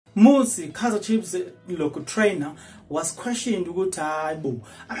Musi Kaizer Chiefs local trainer was questioned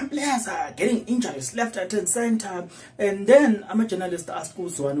players are getting injuries left, right and center, and then a journalist asked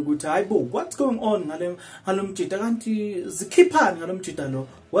Uzwane what's going on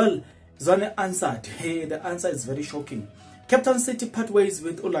well, Zwane answered. Hey, the answer is very shocking. Captain City part ways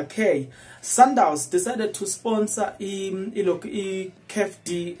with Lakay Sundowns decided to sponsor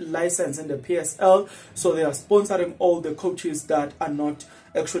KFD license in the PSL, so they are sponsoring all the coaches that are not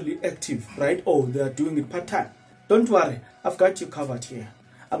actually active, right? Or they are doing it part-time. Don't worry, I've got you covered here.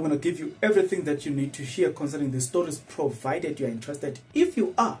 I'm going to give you everything that you need to hear concerning the stories, provided you're interested. If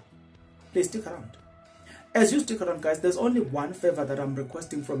you are, please stick around. As you stick around, guys, there's only one favor that I'm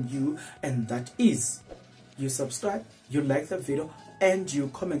requesting from you, and that is you subscribe, you like the video, and you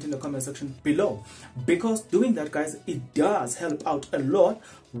comment in the comment section below, because doing that, guys, it does help out a lot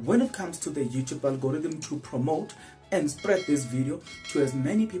when it comes to the YouTube algorithm to promote and spread this video to as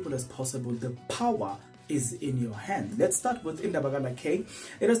many people as possible. The power is in your hand. Let's start with Lakay.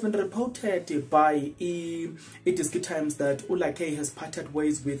 It has been reported by Itiski Times that Lakay has parted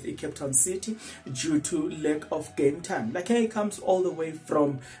ways with Captain City due to lack of game time. Lakay comes all the way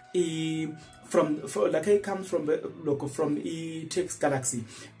from Lakay comes from Tex Galaxy,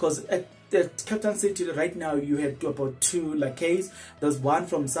 because at Captain City right now you have about 2 Lakays. There's one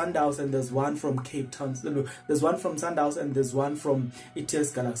from Sundowns and there's one from Cape Town. There's one from Sundowns and there's one from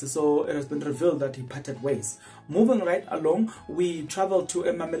Tex Galaxy. So it has been revealed that he parted ways. Moving right along, we travel to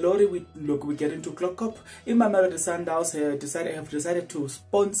Mamelodi. We get into Clock Up. In Mamelodi, Sundowns have decided to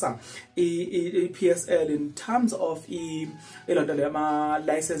sponsor PSL in terms of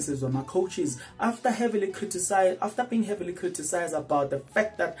licenses or my coaches after being heavily criticized about the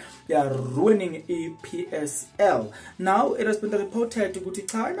fact that they are ruining PSL. Now it has been reported to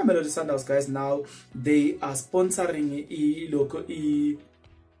Mamelodi Sundowns, guys. Now they are sponsoring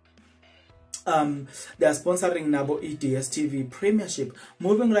they are sponsoring Nabo DSTV Premiership.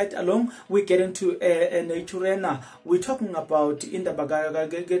 Moving right along, we get into Naturena. We're talking about in the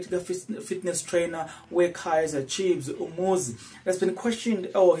Bagaga fitness trainer where Kaizer Chiefs Umuzi has been questioned,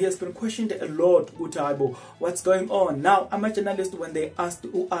 he has been questioned a lot. What's going on now? I'm a journalist. When they asked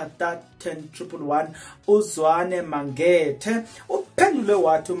who are that 10-111 Uzwane Mangete uphendule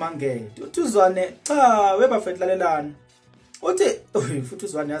watu Mangete utuzwane weba fetlalelana uthi futhi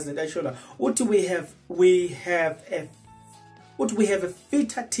uzwane yazi into ayishola uthi we have a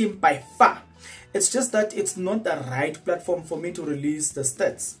fitter team by far. It's just that it's not the right platform for me to release the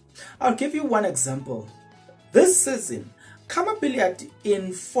stats. I'll give you one example. This season, Kama Billiard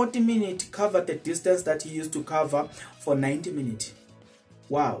in 40 minutes covered the distance that he used to cover for 90 minutes.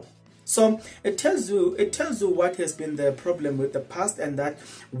 Wow. So it tells you what has been the problem with the past, and that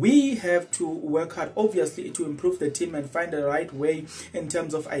we have to work hard, obviously, to improve the team and find the right way in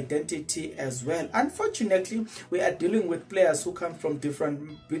terms of identity as well. Unfortunately, we are dealing with players who come from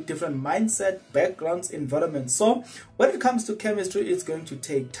different mindset, backgrounds, environments. So when it comes to chemistry, it's going to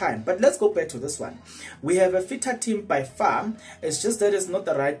take time. But let's go back to this one. We have a fitter team by far. It's just that it's not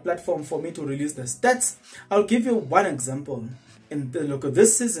the right platform for me to release the stats. I'll give you one example. In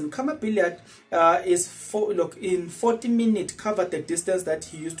this season, Kama Billiard in 40 minutes covered the distance that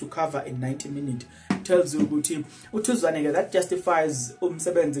he used to cover in 90 minutes. Tells you that justifies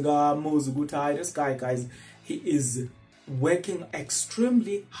this guy, guys, he is working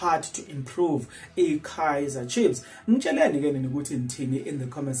extremely hard to improve Kaizer Chiefs. In the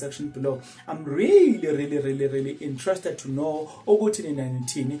comment section below. I'm really interested to know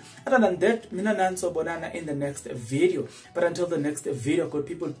other than that, in the next video. But until the next video, good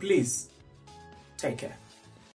people, please take care.